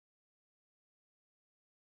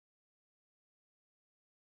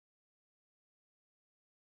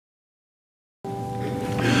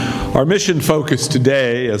Our mission focus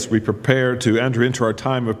today, as we prepare to enter into our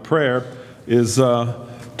time of prayer, is to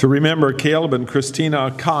remember Caleb and Christina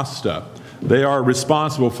Acosta. They are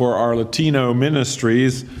responsible for our Latino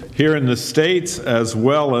ministries here in the States, as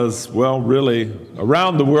well as, well, really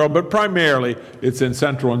around the world, but primarily it's in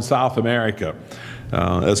Central and South America.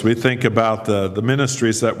 As we think about the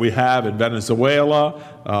ministries that we have in Venezuela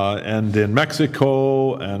and in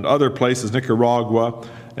Mexico and other places, Nicaragua,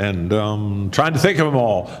 and trying to think of them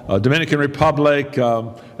all, Dominican Republic.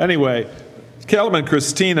 Anyway, Caleb and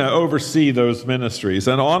Christina oversee those ministries,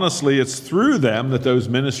 and honestly, it's through them that those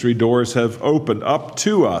ministry doors have opened up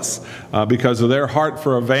to us because of their heart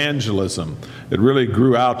for evangelism. It really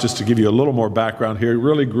grew out, just to give you a little more background here, it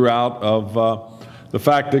really grew out of the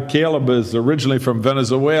fact that Caleb is originally from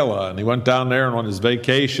Venezuela, and he went down there, and on his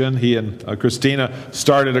vacation, he and Christina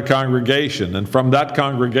started a congregation. And from that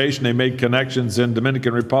congregation, they made connections in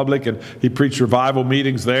Dominican Republic, and he preached revival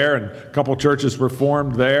meetings there, and a couple churches were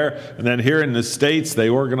formed there. And then here in the States, they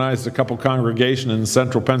organized a couple congregations in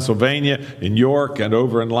central Pennsylvania, in York, and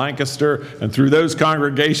over in Lancaster. And through those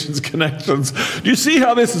congregations connections, do you see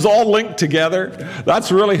how this is all linked together?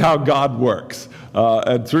 That's really how God works.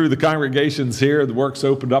 And through the congregations here, the work's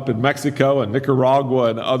opened up in Mexico and Nicaragua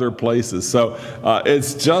and other places. So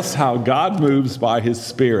it's just how God moves by His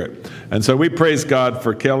Spirit. And so we praise God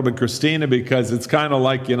for Caleb and Christina, because it's kind of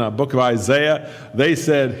like in a book of Isaiah. They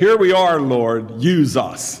said, "Here we are, Lord, use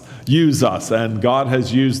us. Use us." And God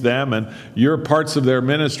has used them, and you're parts of their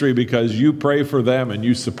ministry because you pray for them and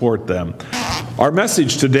you support them. Our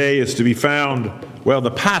message today is to be found, well,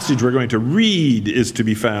 the passage we're going to read is to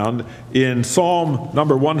be found in Psalm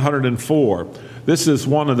number 104. This is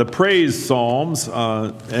one of the praise psalms,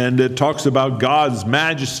 and it talks about God's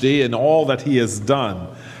majesty and all that He has done.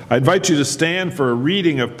 I invite you to stand for a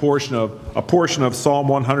reading of a portion of Psalm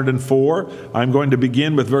 104. I'm going to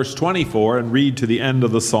begin with verse 24 and read to the end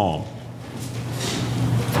of the psalm.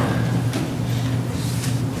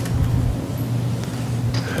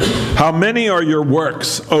 How many are your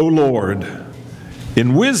works, O Lord?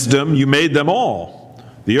 In wisdom you made them all.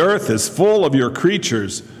 The earth is full of your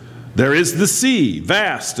creatures. There is the sea,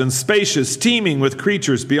 vast and spacious, teeming with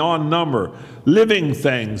creatures beyond number, living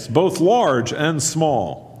things, both large and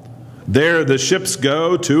small. There the ships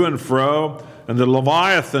go to and fro, and the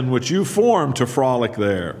Leviathan which you formed to frolic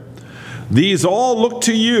there. These all look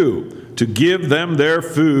to you to give them their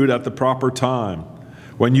food at the proper time.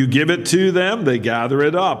 When you give it to them, they gather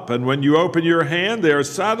it up, and when you open your hand, they are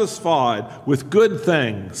satisfied with good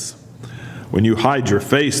things. When you hide your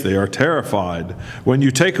face, they are terrified. When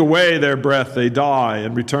you take away their breath, they die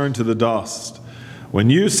and return to the dust.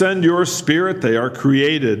 When you send your Spirit, they are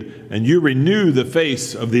created, and you renew the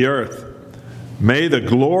face of the earth. May the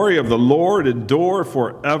glory of the Lord endure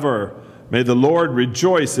forever. May the Lord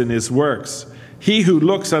rejoice in His works. He who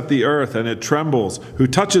looks at the earth and it trembles, who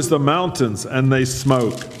touches the mountains and they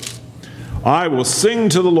smoke. I will sing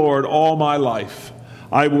to the Lord all my life.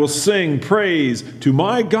 I will sing praise to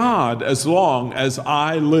my God as long as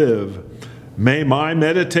I live. May my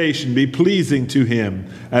meditation be pleasing to Him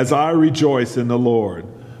as I rejoice in the Lord.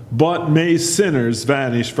 But may sinners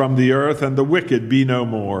vanish from the earth and the wicked be no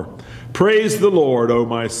more. Praise the Lord, O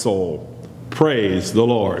my soul. Praise the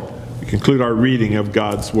Lord. We conclude our reading of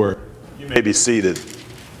God's Word. You may be seated.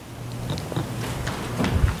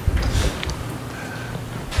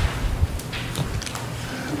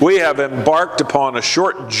 We have embarked upon a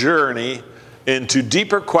short journey into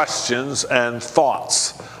deeper questions and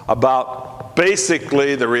thoughts about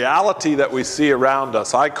basically the reality that we see around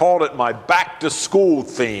us. I called it my back to school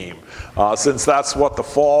theme, since that's what the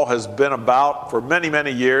fall has been about for many,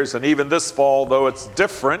 many years. And even this fall, though it's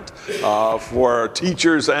different for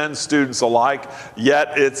teachers and students alike,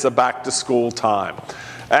 yet it's a back to school time.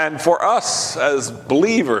 And for us as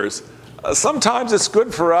believers, sometimes it's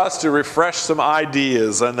good for us to refresh some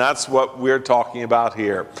ideas, and that's what we're talking about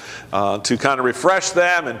here. To kind of refresh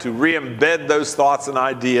them and to re-embed those thoughts and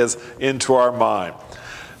ideas into our mind.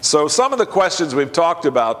 So some of the questions we've talked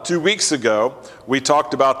about 2 weeks ago, we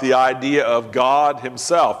talked about the idea of God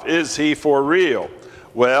Himself. Is He for real?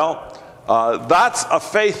 Well, that's a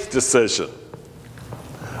faith decision.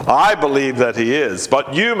 I believe that He is,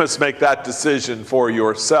 but you must make that decision for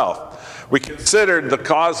yourself. We considered the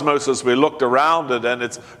cosmos as we looked around it and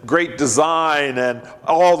its great design and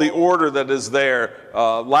all the order that is there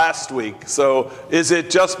last week. So is it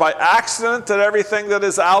just by accident that everything that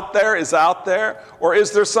is out there? Or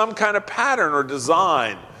is there some kind of pattern or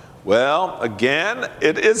design? Well, again,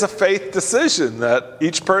 it is a faith decision that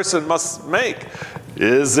each person must make.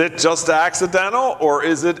 Is it just accidental or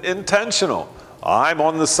is it intentional? I'm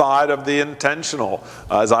on the side of the intentional.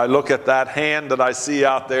 As I look at that hand that I see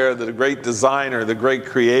out there, the great designer, the great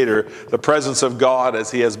creator, the presence of God as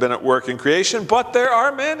he has been at work in creation. But there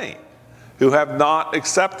are many who have not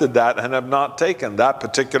accepted that and have not taken that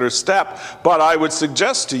particular step. But I would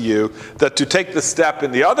suggest to you that to take the step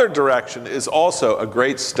in the other direction is also a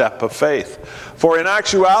great step of faith. For in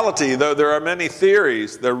actuality, though there are many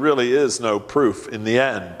theories, there really is no proof in the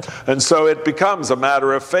end. And so it becomes a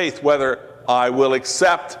matter of faith whether I will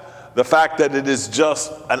accept the fact that it is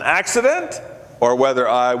just an accident, or whether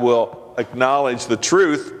I will acknowledge the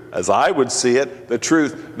truth, as I would see it, the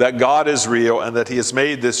truth that God is real and that he has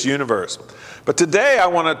made this universe. But today I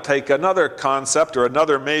want to take another concept or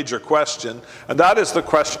another major question, and that is the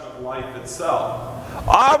question of life itself.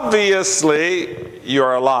 Obviously,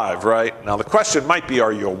 you're alive, right? Now the question might be,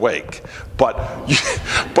 are you awake? But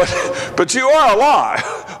you are alive.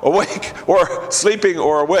 Awake or sleeping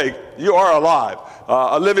or awake, you are alive.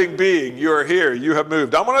 A living being, you are here, you have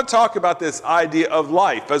moved. I want to talk about this idea of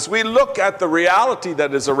life. As we look at the reality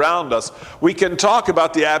that is around us, we can talk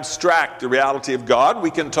about the abstract, the reality of God. We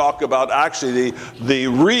can talk about actually the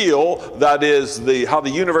real, that is how the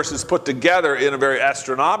universe is put together in a very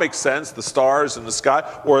astronomic sense, the stars in the sky,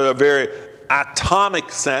 or a very atomic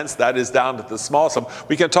sense, that is down to the small sum.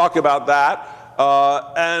 We can talk about that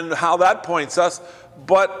and how that points us.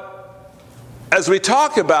 But as we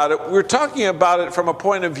talk about it, we're talking about it from a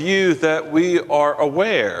point of view that we are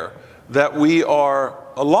aware, that we are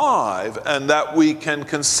alive, and that we can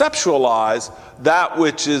conceptualize that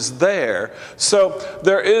which is there. So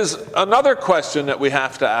there is another question that we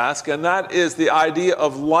have to ask, and that is the idea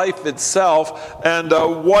of life itself, and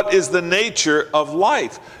what is the nature of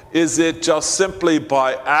life? Is it just simply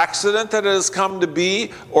by accident that it has come to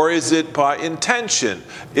be, or is it by intention?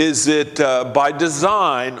 Is it by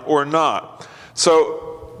design or not?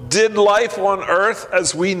 So, did life on earth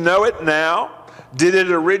as we know it now, did it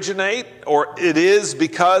originate, or it is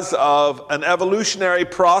because of an evolutionary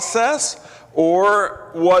process, or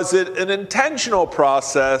was it an intentional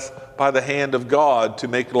process by the hand of God to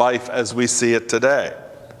make life as we see it today?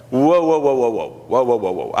 Whoa, whoa, whoa, whoa, whoa, whoa, whoa,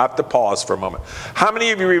 whoa, whoa. I have to pause for a moment. How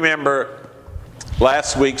many of you remember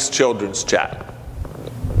last week's children's chat?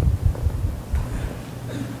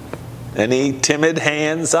 Any timid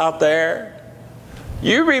hands out there?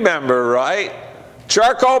 You remember, right?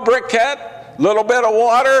 Charcoal briquette, little bit of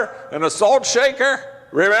water, and a salt shaker.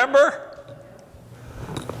 Remember?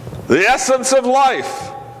 The essence of life.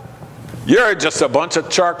 You're just a bunch of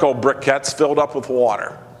charcoal briquettes filled up with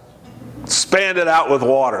water. Expanded out with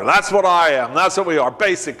water. That's what I am. That's what we are.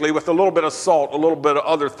 Basically, with a little bit of salt, a little bit of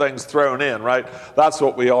other things thrown in, right? That's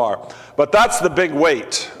what we are. But that's the big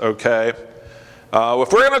weight, okay?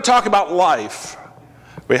 If we're going to talk about life,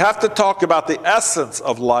 we have to talk about the essence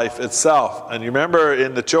of life itself. And you remember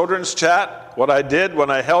in the children's chat what I did when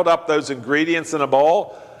I held up those ingredients in a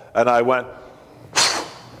bowl and I went,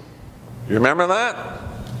 you remember that?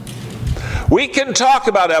 We can talk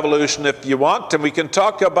about evolution if you want, and we can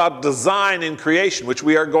talk about design and creation, which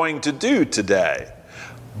we are going to do today.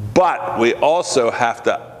 But we also have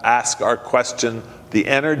to ask our question, the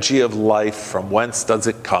energy of life, from whence does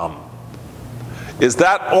it come? Is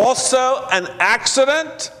that also an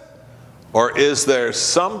accident? Or is there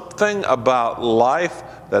something about life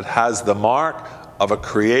that has the mark of a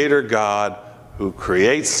creator God who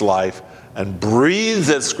creates life and breathes,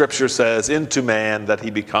 as Scripture says, into man that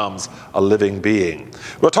he becomes a living being?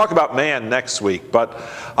 We'll talk about man next week, but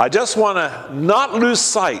I just want to not lose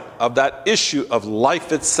sight of that issue of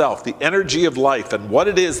life itself, the energy of life, and what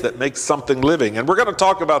it is that makes something living. And we're going to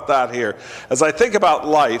talk about that here. As I think about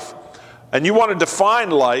life, and you want to define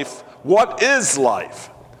life, what is life?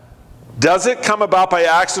 Does it come about by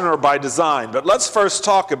accident or by design? But let's first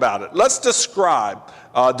talk about it. Let's describe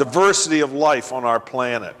diversity of life on our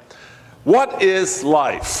planet. What is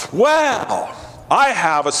life? Well, I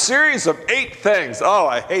have a series of 8 things. Oh,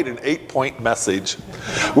 I hate an 8-point message.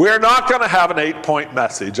 We're not going to have an 8-point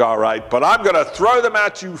message, all right, but I'm going to throw them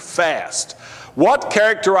at you fast. What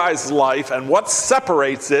characterizes life and what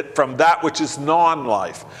separates it from that which is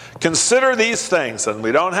non-life? Consider these things, and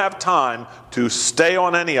we don't have time to stay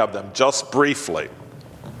on any of them, just briefly.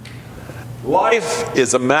 Life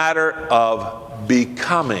is a matter of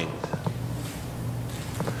becoming.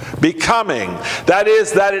 Becoming. That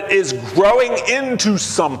is, that it is growing into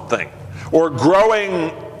something or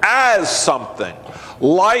growing as something.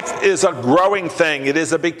 Life is a growing thing. It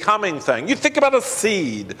is a becoming thing. You think about a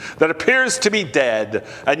seed that appears to be dead,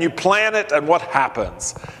 and you plant it, and what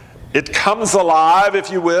happens? It comes alive, if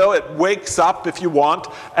you will. It wakes up, if you want,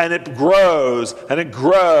 and it grows, and it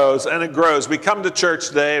grows, and it grows. We come to church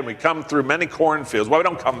today, and we come through many cornfields. Well, we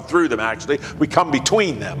don't come through them, actually. We come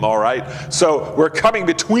between them, all right? So we're coming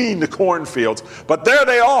between the cornfields. But there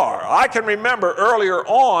they are. I can remember earlier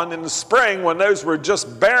on in the spring when those were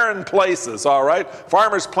just barren places, all right?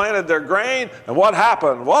 Farmers planted their grain, and what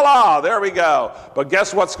happened? Voila, there we go. But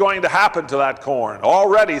guess what's going to happen to that corn?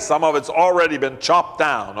 Already, some of it's already been chopped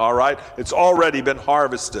down, all right? It's already been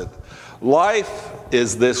harvested. Life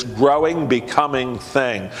is this growing, becoming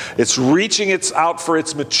thing. It's reaching out for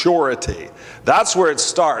its maturity. That's where it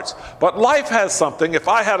starts. But life has something. If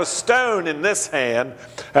I had a stone in this hand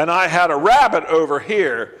and I had a rabbit over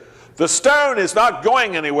here, the stone is not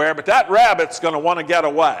going anywhere, but that rabbit's going to want to get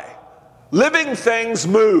away. Living things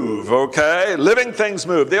move, okay? Living things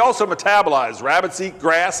move. They also metabolize. Rabbits eat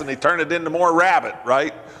grass and they turn it into more rabbit,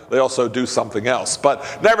 right? They also do something else. But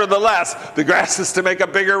nevertheless, the grass is to make a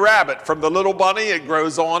bigger rabbit. From the little bunny, it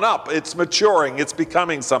grows on up. It's maturing. It's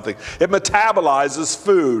becoming something. It metabolizes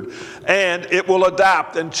food, and it will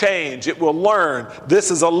adapt and change. It will learn.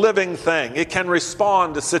 This is a living thing. It can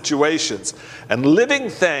respond to situations. And living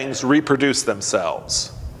things reproduce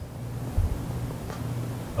themselves.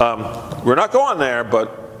 We're not going there,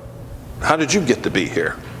 but how did you get to be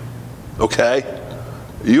here? Okay?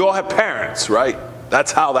 You all have parents, right?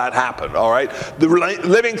 That's how that happened, all right? The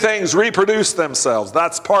living things reproduce themselves.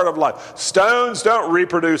 That's part of life. Stones don't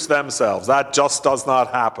reproduce themselves. That just does not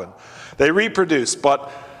happen. They reproduce, but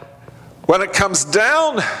when it comes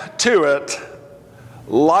down to it,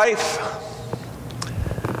 life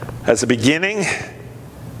has a beginning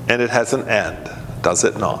and it has an end, does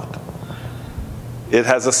it not? It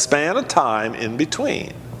has a span of time in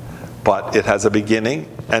between, but it has a beginning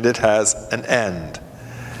and it has an end.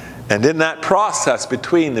 And in that process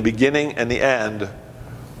between the beginning and the end,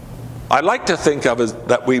 I like to think of it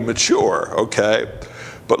that we mature, okay?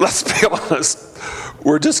 But let's be honest,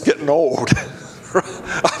 we're just getting old.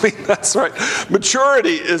 I mean, that's right.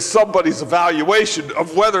 Maturity is somebody's evaluation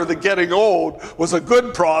of whether the getting old was a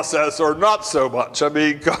good process or not so much. I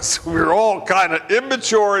mean, because we're all kind of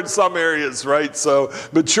immature in some areas, right? So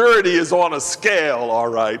maturity is on a scale, all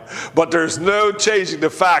right? But there's no changing the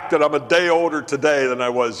fact that I'm a day older today than I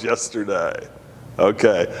was yesterday.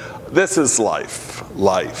 Okay, this is life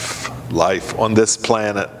on this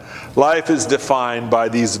planet. Life is defined by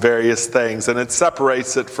these various things, and it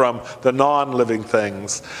separates it from the non-living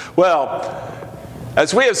things. Well,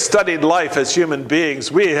 as we have studied life as human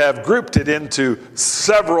beings, we have grouped it into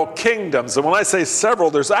several kingdoms. And when I say several,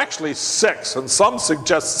 there's actually 6, and some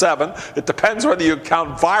suggest 7. It depends whether you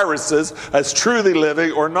count viruses as truly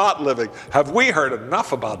living or not living. Have we heard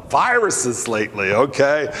enough about viruses lately,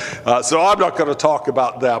 okay? So I'm not going to talk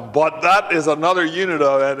about them, but that is another unit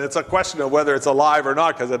of it, and it's a question of whether it's alive or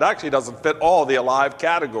not, because it actually doesn't fit all the alive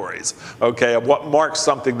categories, okay, of what marks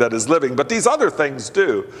something that is living. But these other things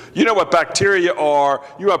do. You know what bacteria are.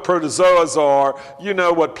 You know what protozoas are, you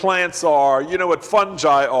know what plants are, you know what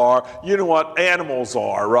fungi are, you know what animals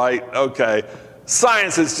are, right? Okay.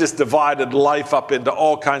 Science has just divided life up into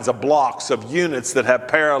all kinds of blocks of units that have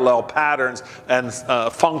parallel patterns and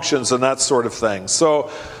functions and that sort of thing.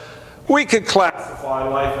 So we can classify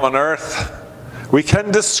life on Earth. We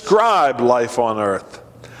can describe life on Earth.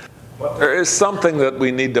 But there is something that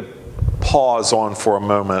we need to pause on for a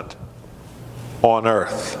moment on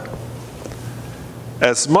Earth.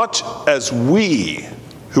 As much as we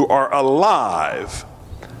who are alive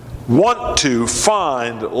want to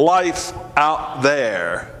find life out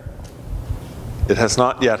there, it has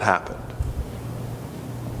not yet happened.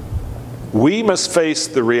 We must face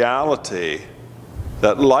the reality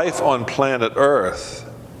that life on planet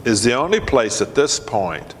Earth is the only place at this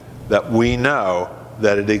point that we know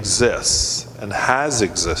that it exists and has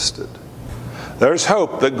existed. There's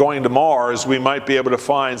hope that going to Mars, we might be able to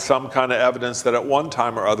find some kind of evidence that at one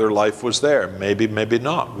time or other life was there. Maybe, maybe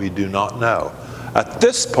not. We do not know. At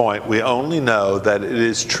this point, we only know that it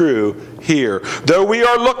is true here. Though we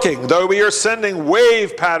are looking, though we are sending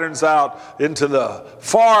wave patterns out into the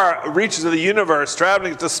far reaches of the universe,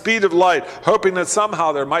 traveling at the speed of light, hoping that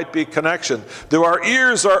somehow there might be a connection. Though our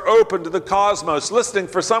ears are open to the cosmos, listening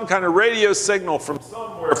for some kind of radio signal from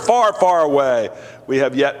somewhere far, far away, we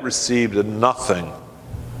have yet received nothing.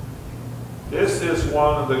 This is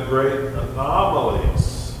one of the great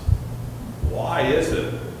anomalies. Why is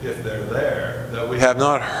it, if they're there, that we have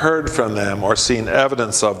not heard from them or seen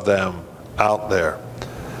evidence of them out there?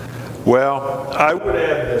 Well, I would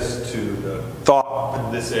add this to the thought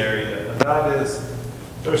in this area, and that is,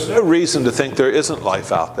 there's no reason to think there isn't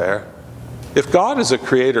life out there. If God is a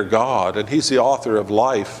creator God, and He's the author of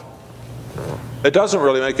life, It doesn't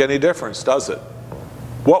really make any difference, does it?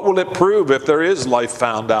 What will it prove if there is life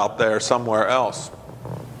found out there somewhere else?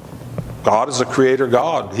 God is a creator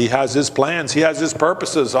God. He has his plans. He has his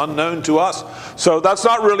purposes unknown to us. So that's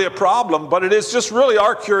not really a problem, but it is just really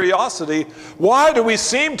our curiosity. Why do we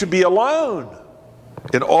seem to be alone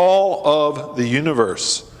in all of the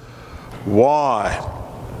universe? Why?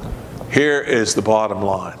 Here is the bottom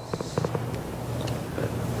line.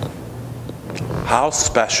 How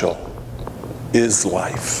special is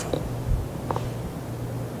life?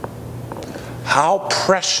 How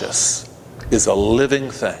precious is a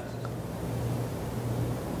living thing?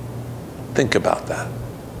 Think about that.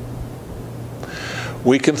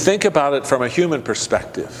 We can think about it from a human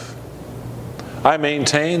perspective. I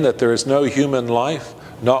maintain that there is no human life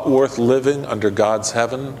not worth living under God's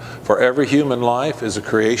heaven, for every human life is a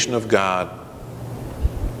creation of God.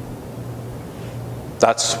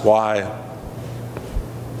 That's why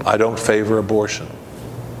I don't favor abortion.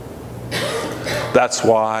 That's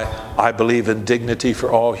why I believe in dignity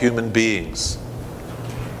for all human beings,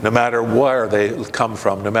 no matter where they come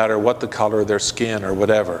from, no matter what the color of their skin or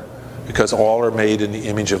whatever, because all are made in the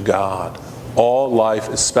image of God. All life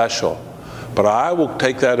is special. But I will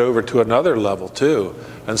take that over to another level too,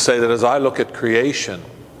 and say that as I look at creation,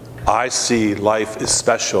 I see life is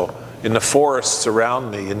special in the forests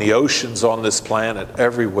around me, in the oceans on this planet,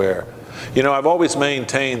 everywhere. You know, I've always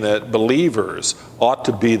maintained that believers ought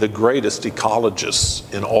to be the greatest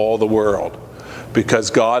ecologists in all the world,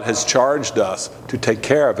 because God has charged us to take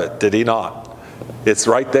care of it, did he not? It's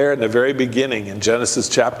right there in the very beginning in Genesis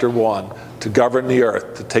chapter 1, to govern the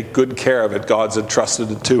earth, to take good care of it. God's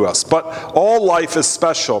entrusted it to us. But all life is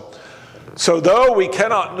special. So though we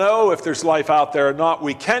cannot know if there's life out there or not,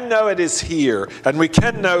 we can know it is here, and we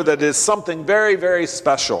can know that it is something very, very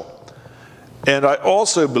special. And I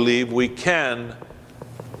also believe we can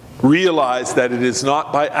realize that it is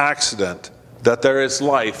not by accident that there is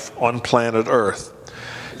life on planet Earth.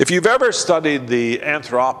 If you've ever studied the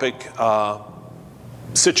anthropic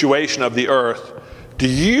situation of the Earth, do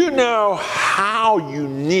you know how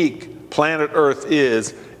unique planet Earth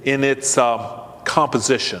is in its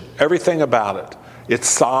composition? Everything about it. Its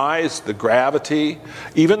size, the gravity,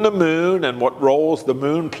 even the moon and what roles the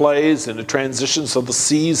moon plays in the transitions of the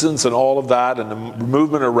seasons and all of that, and the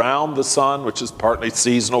movement around the sun, which is partly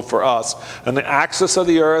seasonal for us, and the axis of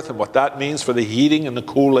the earth and what that means for the heating and the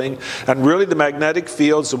cooling, and really the magnetic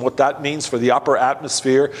fields and what that means for the upper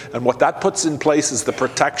atmosphere, and what that puts in place is the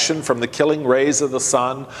protection from the killing rays of the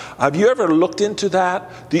sun. Have you ever looked into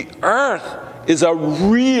that? The earth is a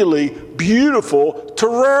really beautiful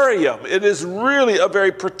terrarium. It is really a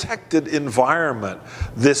very protected environment.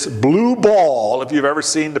 This blue ball, if you've ever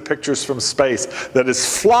seen the pictures from space, that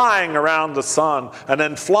is flying around the sun and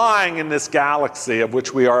then flying in this galaxy of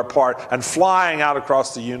which we are a part and flying out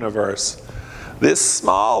across the universe. This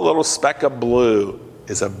small little speck of blue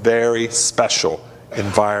is a very special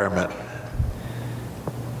environment.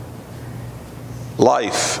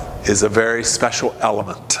 Life is a very special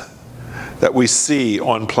element that we see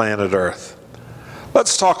on planet Earth.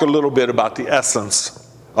 Let's talk a little bit about the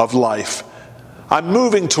essence of life. I'm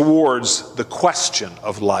moving towards the question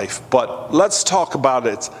of life, but let's talk about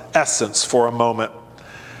its essence for a moment.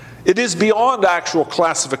 It is beyond actual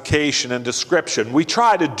classification and description. We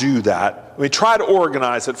try to do that. We try to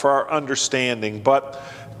organize it for our understanding, but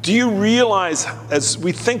do you realize, as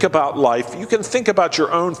we think about life, you can think about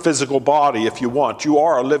your own physical body if you want. You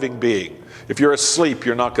are a living being. If you're asleep,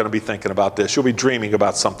 you're not going to be thinking about this. You'll be dreaming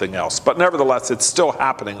about something else. But nevertheless, it's still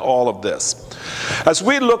happening, all of this. As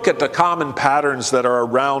we look at the common patterns that are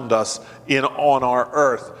around us on our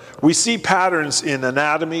earth, we see patterns in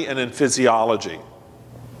anatomy and in physiology.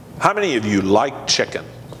 How many of you like chicken?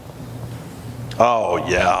 Oh,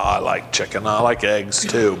 yeah, I like chicken. I like eggs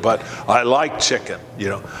too, but I like chicken, you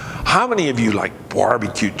know. How many of you like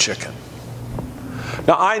barbecue chicken?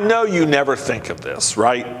 Now, I know you never think of this,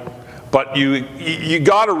 right? But you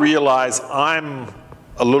got to realize I'm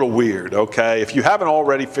a little weird, okay? If you haven't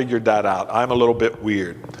already figured that out, I'm a little bit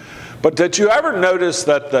weird. But did you ever notice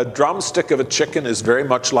that the drumstick of a chicken is very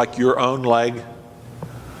much like your own leg?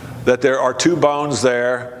 That there are two bones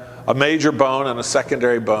there, a major bone and a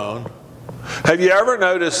secondary bone. Have you ever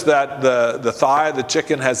noticed that the thigh of the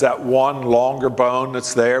chicken has that one longer bone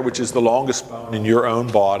that's there, which is the longest bone in your own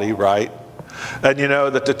body, right? And you know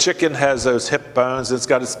that the chicken has those hip bones, it's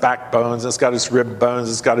got its back bones, it's got its rib bones,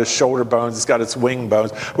 it's got its shoulder bones, it's got its wing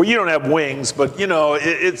bones. Well, you don't have wings, but you know,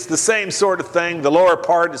 it's the same sort of thing. The lower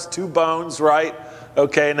part is two bones, right?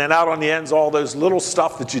 okay, and then out on the ends, all those little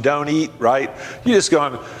stuff that you don't eat, right? You're just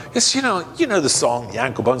going, yes, you know the song, the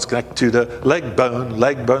ankle bones connect to the leg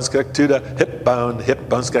bones connect to the hip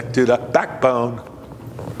bones connect to the backbone.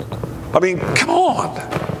 I mean, come on.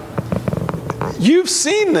 You've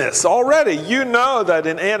seen this already. You know that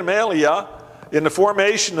in Animalia, in the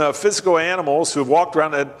formation of physical animals who've walked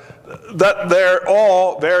around, that they're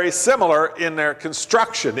all very similar in their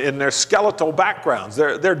construction, in their skeletal backgrounds.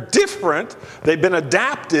 They're different. They've been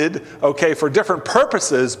adapted, okay, for different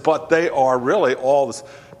purposes, but they are really all this.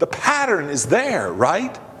 The pattern is there,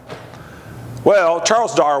 right? Well,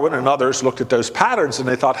 Charles Darwin and others looked at those patterns and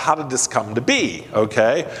they thought, how did this come to be,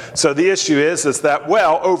 okay? So the issue is that,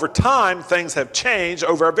 well, over time, things have changed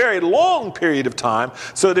over a very long period of time,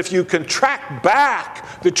 so that if you can track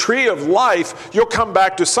back the tree of life, you'll come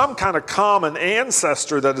back to some kind of common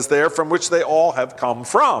ancestor that is there from which they all have come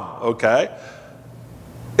from, okay?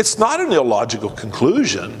 It's not an illogical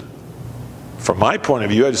conclusion. From my point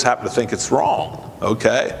of view, I just happen to think it's wrong,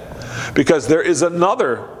 okay? Because there is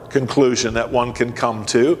another conclusion that one can come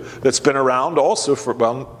to that's been around also for,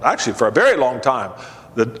 well, actually for a very long time.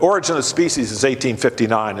 The Origin of Species is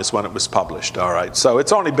 1859 is when it was published, all right? So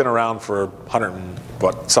it's only been around for 100 and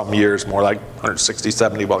some years, more like 160,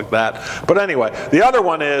 70, like that. But anyway, the other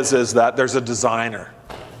one is that there's a designer.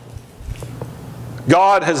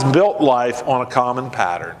 God has built life on a common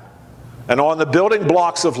pattern. And on the building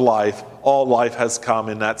blocks of life, all life has come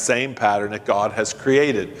in that same pattern that God has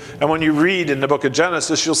created. And when you read in the book of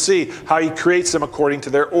Genesis, you'll see how he creates them according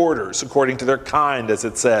to their orders, according to their kind, as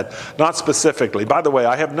it said, not specifically. By the way,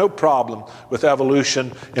 I have no problem with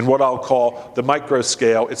evolution in what I'll call the micro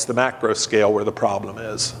scale. It's the macro scale where the problem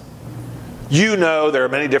is. You know there are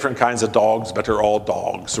many different kinds of dogs, but they're all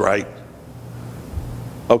dogs, right?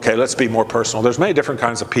 Okay, let's be more personal. There's many different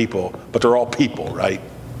kinds of people, but they're all people, right?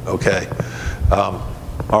 Okay.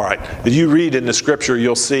 All right. If you read in the scripture,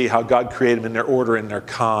 you'll see how God created them in their order and their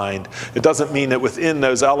kind. It doesn't mean that within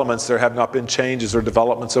those elements there have not been changes or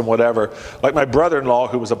developments and whatever. Like my brother-in-law,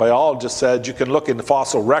 who was a biologist, said, you can look in the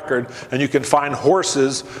fossil record and you can find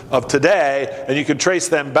horses of today and you can trace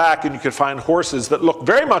them back and you can find horses that look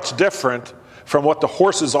very much different from what the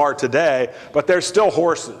horses are today, but they're still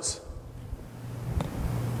horses.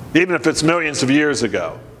 Even if it's millions of years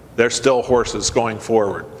ago, they're still horses going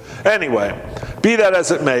forward. Anyway, be that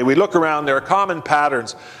as it may, we look around, there are common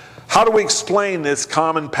patterns. How do we explain this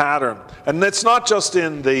common pattern? And it's not just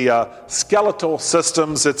in the skeletal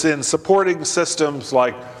systems, it's in supporting systems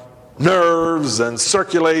like nerves and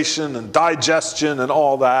circulation and digestion and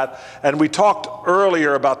all that. And we talked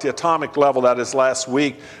earlier about the atomic level, that is last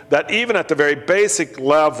week, that even at the very basic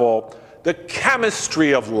level, the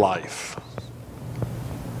chemistry of life,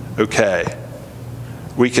 okay,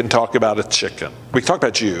 we can talk about a chicken. We can talk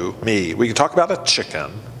about you, me. We can talk about a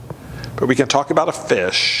chicken. But we can talk about a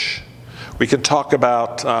fish. We can talk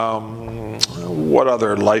about, what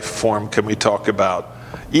other life form can we talk about?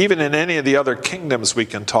 Even in any of the other kingdoms we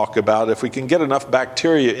can talk about, if we can get enough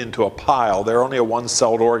bacteria into a pile, they're only a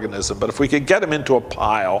one-celled organism, but if we could get them into a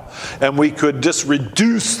pile and we could just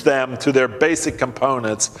reduce them to their basic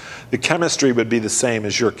components, the chemistry would be the same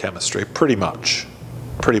as your chemistry, pretty much.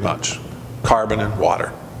 Pretty much. Carbon and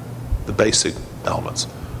water, the basic elements.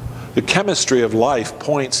 The chemistry of life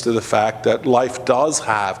points to the fact that life does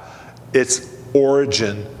have its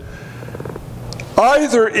origin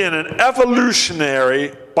either in an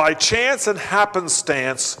evolutionary, by chance and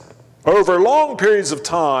happenstance, over long periods of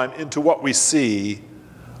time into what we see,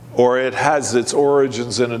 or it has its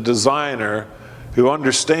origins in a designer who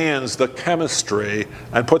understands the chemistry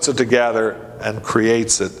and puts it together and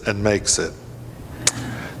creates it and makes it.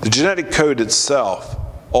 The genetic code itself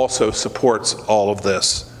also supports all of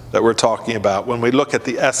this that we're talking about when we look at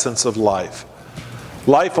the essence of life.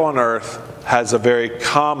 Life on earth has a very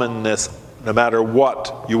commonness no matter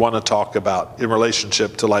what you want to talk about in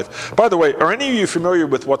relationship to life. By the way, are any of you familiar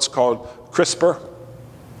with what's called CRISPR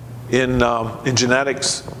in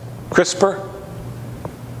genetics? CRISPR?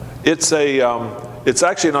 It's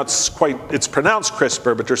actually not quite, it's pronounced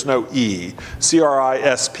CRISPR, but there's no E.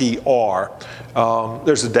 C-R-I-S-P-R.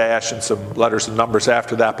 There's a dash and some letters and numbers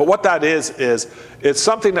after that. But what that is it's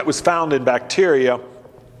something that was found in bacteria,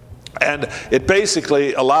 and it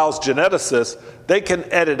basically allows geneticists, they can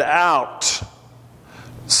edit out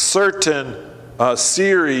certain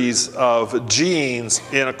series of genes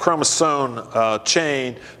in a chromosome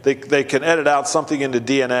chain. They can edit out something into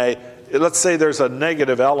DNA. Let's say there's a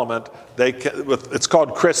negative element. It's called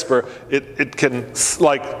CRISPR. It can,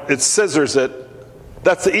 like, it scissors it.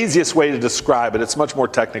 That's the easiest way to describe it. It's much more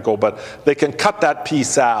technical, but they can cut that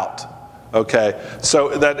piece out, Okay, so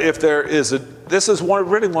that if there is this is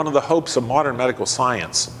really one of the hopes of modern medical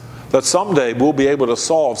science, that someday we'll be able to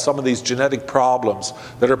solve some of these genetic problems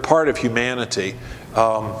that are part of humanity.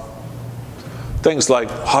 Things like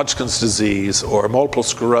Hodgkin's disease or multiple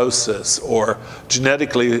sclerosis or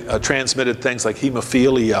genetically transmitted things like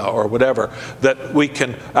hemophilia or whatever, that we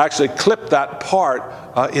can actually clip that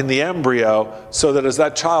part in the embryo so that as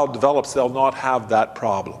that child develops, they'll not have that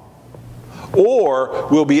problem. Or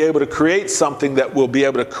we'll be able to create something that will be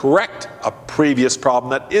able to correct a previous problem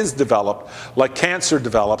that is developed, like cancer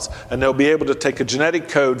develops, and they'll be able to take a genetic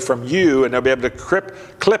code from you and they'll be able to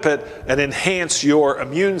clip it and enhance your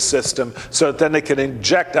immune system so that then they can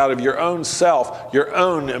inject out of your own self, your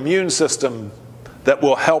own immune system that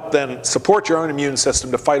will help then support your own immune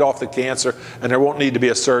system to fight off the cancer, and there won't need to be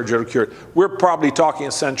a surgery to cure it. We're probably talking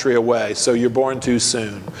a century away, so you're born too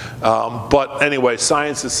soon. But anyway,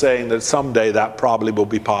 science is saying that someday that probably will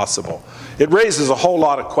be possible. It raises a whole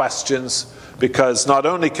lot of questions, because not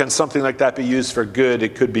only can something like that be used for good,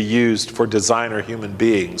 it could be used for designer human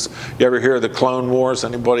beings. You ever hear of the Clone Wars?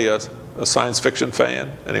 Anybody a science fiction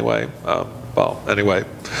fan? Anyway, well, anyway,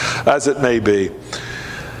 as it may be,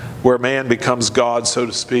 where man becomes God, so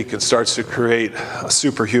to speak, and starts to create a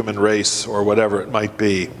superhuman race or whatever it might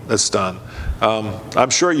be that's done.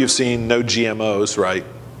 I'm sure you've seen No GMOs, right?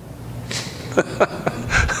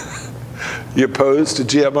 You opposed to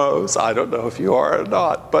GMOs? I don't know if you are or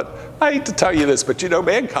not, but I hate to tell you this, but you know,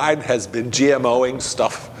 mankind has been GMOing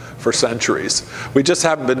stuff for centuries. We just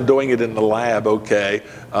haven't been doing it in the lab, okay?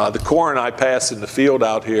 The corn I pass in the field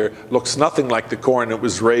out here looks nothing like the corn that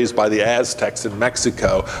was raised by the Aztecs in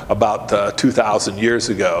Mexico about 2,000 years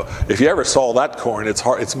ago. If you ever saw that corn,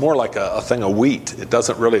 it's more like a thing of wheat. It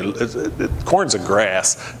doesn't really, corn's a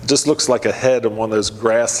grass. It just looks like a head on one of those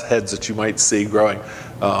grass heads that you might see growing,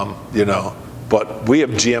 you know. But we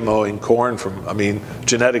have GMOing corn from, I mean,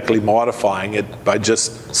 genetically modifying it by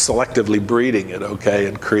just selectively breeding it, okay,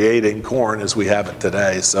 and creating corn as we have it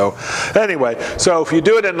today. So anyway, so if you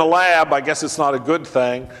do it in the lab, I guess it's not a good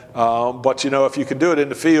thing. But you know, if you can do it in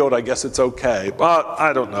the field, I guess it's okay. But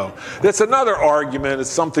I don't know. It's another argument. It's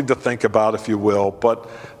something to think about, if you will. But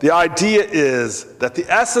the idea is that the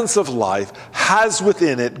essence of life has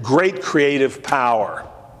within it great creative power.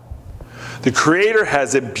 The Creator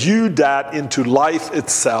has imbued that into life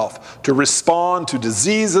itself to respond to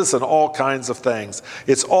diseases and all kinds of things.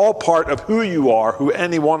 It's all part of who you are, who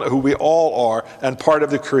we all are, and part of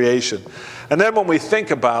the creation. And then when we think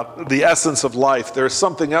about the essence of life, there's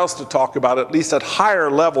something else to talk about, at least at higher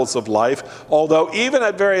levels of life. Although even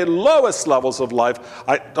at very lowest levels of life,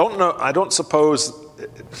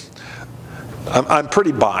 I'm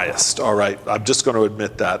pretty biased, all right? I'm just going to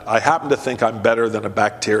admit that. I happen to think I'm better than a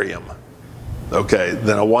bacterium. Okay,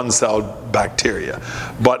 than a one-celled bacteria.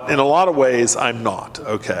 But in a lot of ways, I'm not,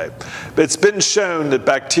 okay? But it's been shown that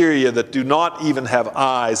bacteria that do not even have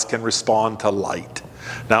eyes can respond to light.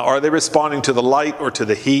 Now, are they responding to the light or to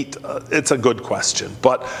the heat? It's a good question.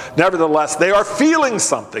 But nevertheless, they are feeling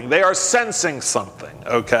something. They are sensing something,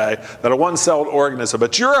 okay? That a one-celled organism.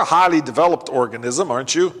 But you're a highly developed organism,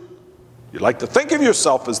 aren't you? You like to think of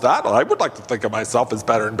yourself as that. I would like to think of myself as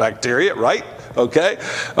better than bacteria, right? Okay?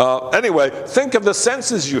 Anyway, think of the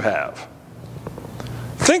senses you have.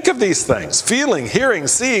 Think of these things. Feeling, hearing,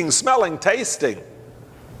 seeing, smelling, tasting.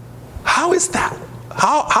 How is that?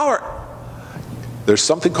 There's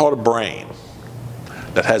something called a brain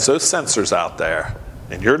that has those sensors out there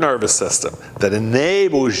in your nervous system that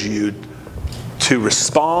enables you to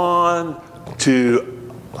respond,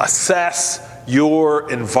 to assess your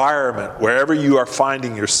environment, wherever you are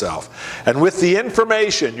finding yourself. And with the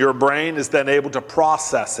information, your brain is then able to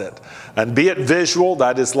process it. And be it visual,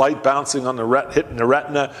 that is light bouncing on hitting the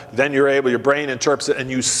retina, then your brain interprets it and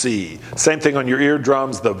you see. Same thing on your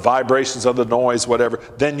eardrums, the vibrations of the noise, whatever,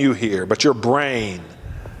 then you hear. But your brain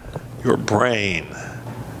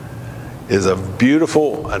is a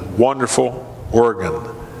beautiful and wonderful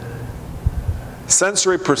organ.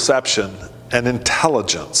 Sensory perception and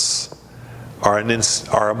intelligence are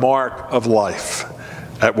a mark of life.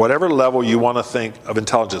 At whatever level you want to think of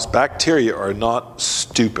intelligence, bacteria are not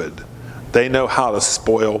stupid. They know how to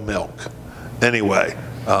spoil milk. Anyway,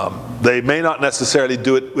 they may not necessarily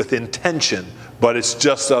do it with intention, but it's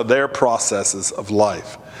just their processes of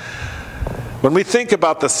life. When we think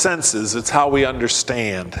about the senses, it's how we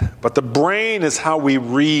understand. But the brain is how we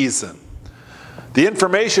reason. The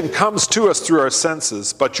information comes to us through our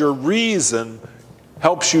senses, but your reason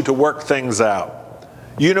helps you to work things out.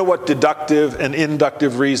 You know what deductive and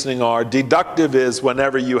inductive reasoning are. Deductive is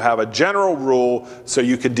whenever you have a general rule so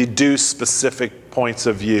you can deduce specific points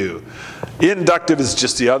of view. Inductive is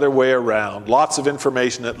just the other way around. Lots of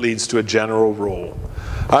information that leads to a general rule.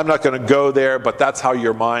 I'm not going to go there, but that's how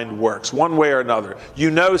your mind works, one way or another.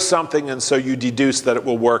 You know something, and so you deduce that it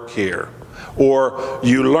will work here. Or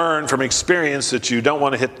you learn from experience that you don't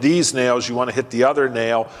want to hit these nails, you want to hit the other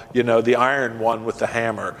nail, you know, the iron one with the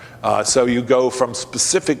hammer. So you go from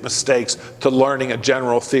specific mistakes to learning a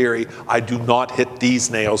general theory. I do not hit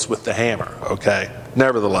these nails with the hammer, okay?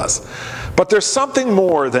 Nevertheless. But there's something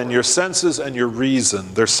more than your senses and your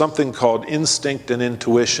reason. There's something called instinct and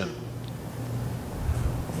intuition.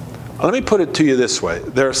 Let me put it to you this way.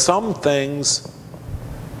 There are some things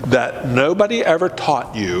that nobody ever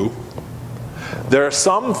taught you. There are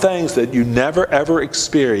some things that you never ever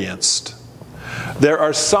experienced. There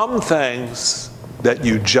are some things that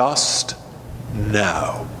you just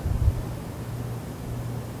know.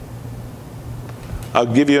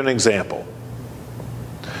 I'll give you an example.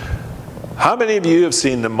 How many of you have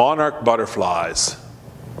seen the monarch butterflies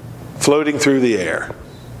floating through the air?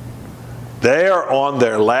 They are on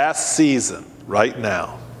their last season right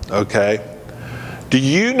now, okay? Do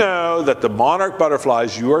you know that the monarch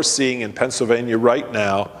butterflies you are seeing in Pennsylvania right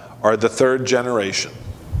now are the third generation?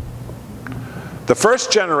 The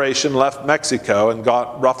first generation left Mexico and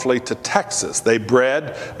got roughly to Texas. They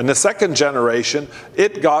bred, and the second generation,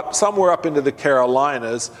 it got somewhere up into the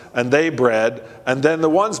Carolinas, and they bred, and then the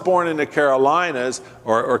ones born in the Carolinas,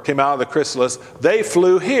 or came out of the chrysalis, they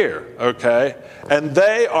flew here, okay? And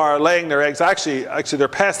they are laying their eggs. Actually, they're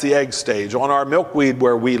past the egg stage. On our milkweed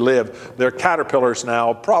where we live, they're caterpillars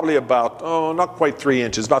now, probably about, not quite 3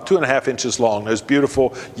 inches, about 2.5 inches long. There's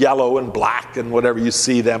beautiful yellow and black and whatever you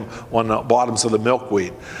see them on the bottoms of the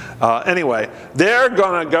milkweed. Anyway, they're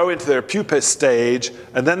going to go into their pupa stage,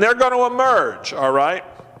 and then they're going to emerge, all right?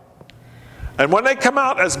 And when they come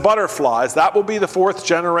out as butterflies, that will be the fourth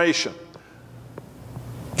generation.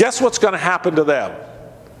 Guess what's going to happen to them?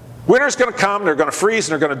 Winter's going to come, they're going to freeze,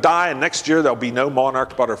 and they're going to die, and next year there'll be no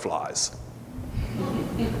monarch butterflies.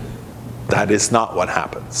 That is not what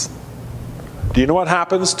happens. Do you know what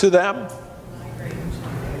happens to them?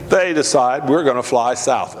 They decide, we're going to fly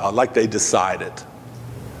south, like they decided.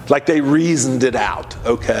 Like they reasoned it out,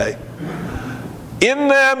 okay? In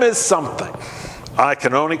them is something. I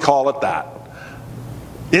can only call it that.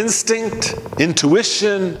 Instinct,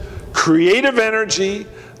 intuition, creative energy.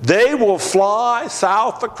 They will fly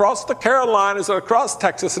south across the Carolinas or across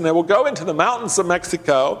Texas, and they will go into the mountains of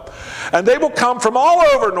Mexico, and they will come from all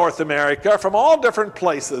over North America, from all different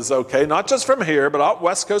places, okay, not just from here, but out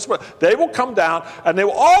West Coast. They will come down, and they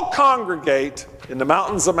will all congregate in the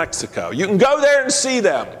mountains of Mexico. You can go there and see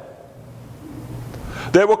them.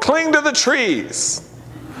 They will cling to the trees,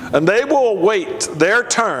 and they will await their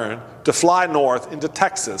turn to fly north into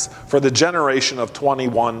Texas for the generation of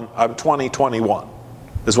 2021.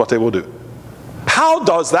 Is what they will do. How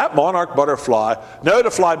does that monarch butterfly know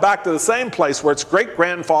to fly back to the same place where its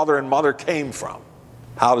great-grandfather and mother came from?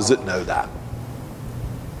 How does it know that?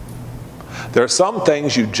 There are some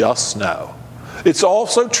things you just know. It's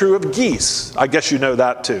also true of geese. I guess you know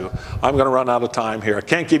that too. I'm going to run out of time here. I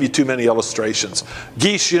can't give you too many illustrations.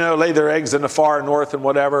 Geese, you know, lay their eggs in the far north and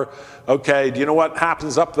whatever. Okay, do you know what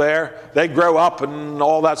happens up there? They grow up and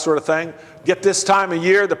all that sort of thing. Get this time of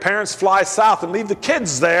year, the parents fly south and leave the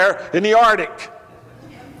kids there in the Arctic.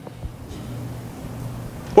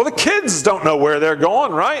 Well, the kids don't know where they're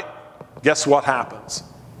going, right? Guess what happens?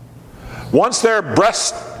 Once their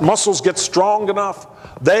breast muscles get strong enough,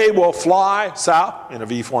 they will fly south in a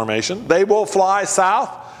V formation. They will fly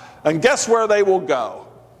south, and guess where they will go?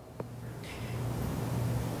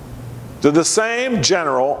 To the same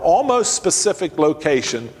general, almost specific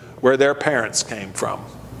location where their parents came from.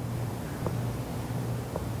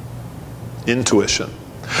 Intuition.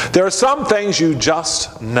 There are some things you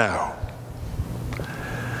just know.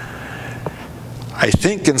 I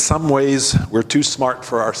think in some ways we're too smart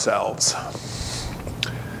for ourselves.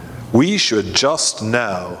 We should just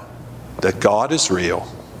know that God is real.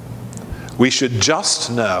 We should just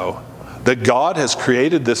know that God has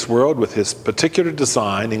created this world with His particular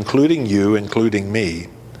design, including you, including me,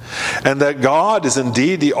 and that God is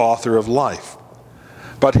indeed the author of life.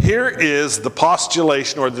 But here is the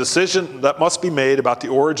postulation or the decision that must be made about the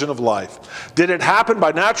origin of life. Did it happen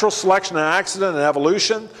by natural selection and accident and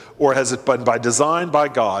evolution, or has it been by design by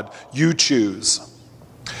God? You choose.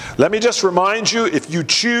 Let me just remind you, if you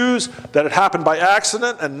choose that it happened by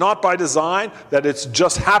accident and not by design, that it's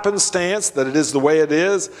just happenstance, that it is the way it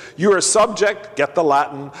is, you are subject, get the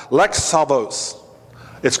Latin, lex salvos.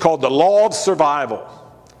 It's called the law of survival.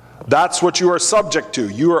 That's what you are subject to.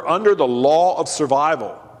 You are under the law of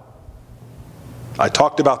survival. I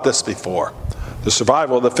talked about this before. The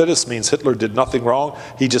survival of the fittest means Hitler did nothing wrong.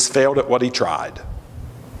 He just failed at what he tried.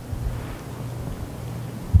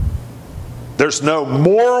 There's no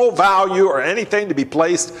moral value or anything to be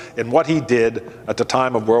placed in what he did at the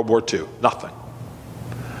time of World War II. Nothing.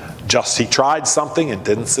 Just he tried something and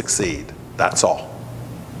didn't succeed. That's all.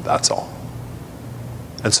 That's all.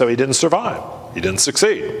 And so he didn't survive. He didn't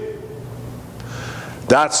succeed.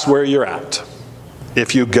 That's where you're at.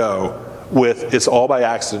 If you go with it's all by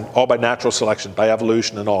accident, all by natural selection, by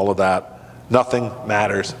evolution and all of that, nothing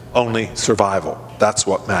matters, only survival. That's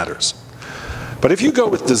what matters. But if you go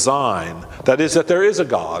with design, that is that there is a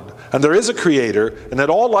God and there is a creator and that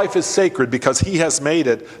all life is sacred because he has made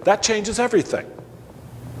it, that changes everything.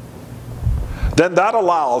 Then that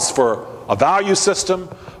allows for a value system,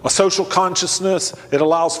 a social consciousness. It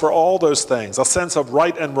allows for all those things, a sense of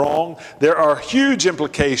right and wrong. There are huge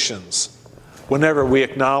implications whenever we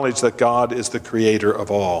acknowledge that God is the creator of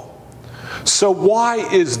all. So why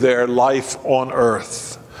is there life on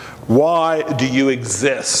earth? Why do you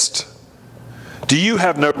exist? Do you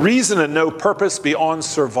have no reason and no purpose beyond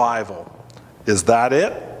survival? Is that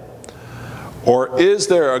it? Or is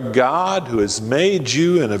there a God who has made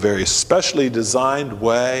you in a very specially designed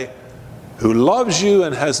way, who loves you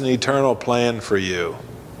and has an eternal plan for you?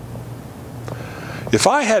 If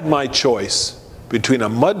I had my choice between a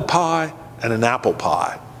mud pie and an apple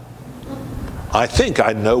pie, I think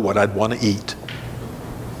I know what I'd want to eat.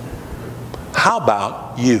 How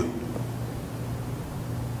about you?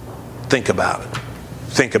 Think about it.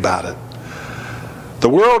 Think about it. The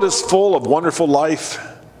world is full of wonderful life,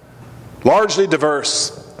 largely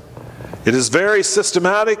diverse. It is very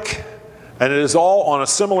systematic, and it is all on a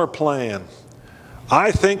similar plan.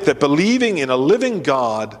 I think that believing in a living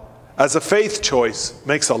God as a faith choice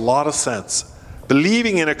makes a lot of sense.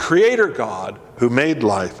 Believing in a creator God who made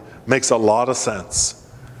life makes a lot of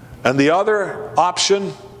sense. And the other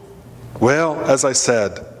option, well, as I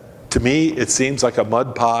said, to me it seems like a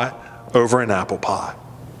mud pie over an apple pie.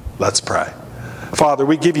 Let's pray. Father,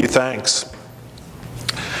 we give you thanks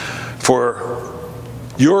for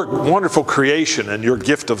your wonderful creation and your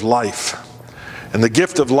gift of life, and the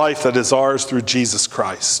gift of life that is ours through Jesus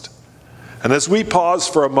Christ. And as we pause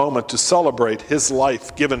for a moment to celebrate his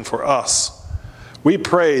life given for us, we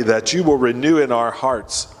pray that you will renew in our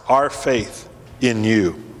hearts our faith in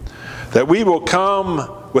you, that we will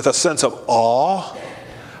come with a sense of awe,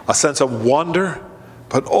 a sense of wonder,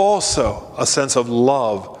 but also a sense of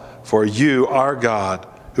love for you, our God,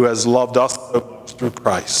 who has loved us so much through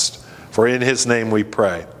Christ. For in his name we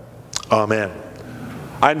pray. Amen.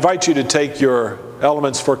 I invite you to take your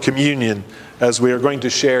elements for communion as we are going to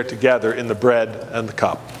share together in the bread and the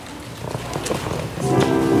cup.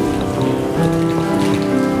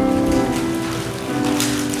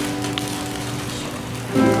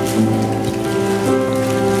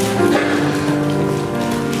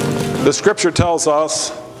 The scripture tells us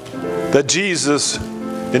that Jesus,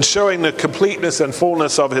 in showing the completeness and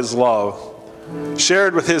fullness of his love,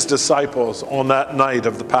 shared with his disciples on that night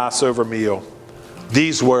of the Passover meal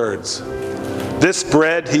these words. This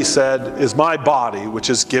bread, he said, is my body which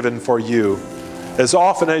is given for you. As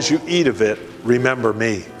often as you eat of it, remember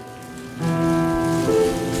me.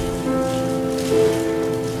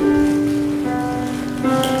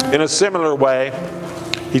 In a similar way,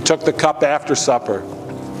 he took the cup after supper.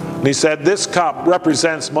 And he said, this cup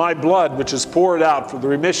represents my blood, which is poured out for the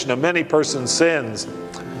remission of many persons' sins.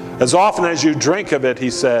 As often as you drink of it,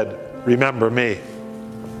 he said, remember me.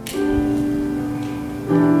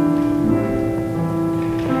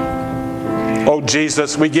 Oh,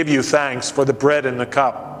 Jesus, we give you thanks for the bread and the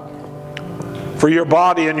cup, for your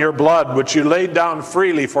body and your blood, which you laid down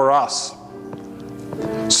freely for us,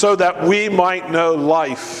 so that we might know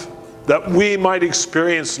life, that we might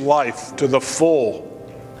experience life to the full,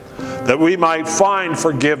 that we might find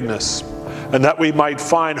forgiveness, and that we might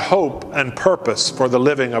find hope and purpose for the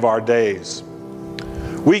living of our days.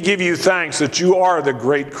 We give you thanks that you are the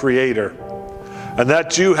great creator, and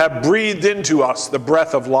that you have breathed into us the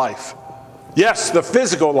breath of life. Yes, the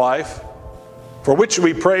physical life, for which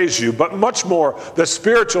we praise you, but much more the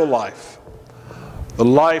spiritual life, the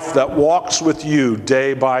life that walks with you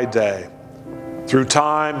day by day, through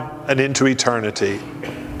time and into eternity.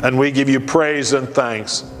 And we give you praise and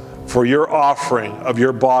thanks for your offering of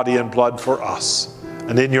your body and blood for us.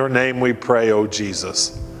 And in your name we pray, O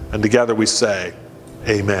Jesus. And together we say,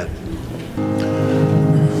 Amen.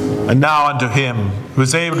 And now unto him who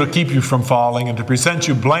is able to keep you from falling and to present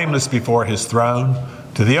you blameless before his throne,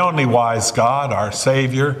 To the only wise God, our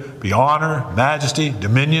Savior, be honor, majesty,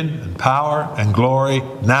 dominion, and power, and glory,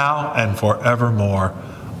 now and forevermore.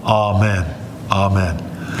 Amen.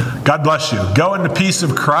 Amen. God bless you. Go in the peace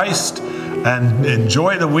of Christ and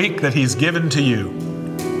enjoy the week that He's given to you.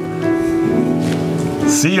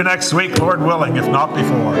 See you next week, Lord willing, if not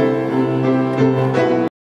before.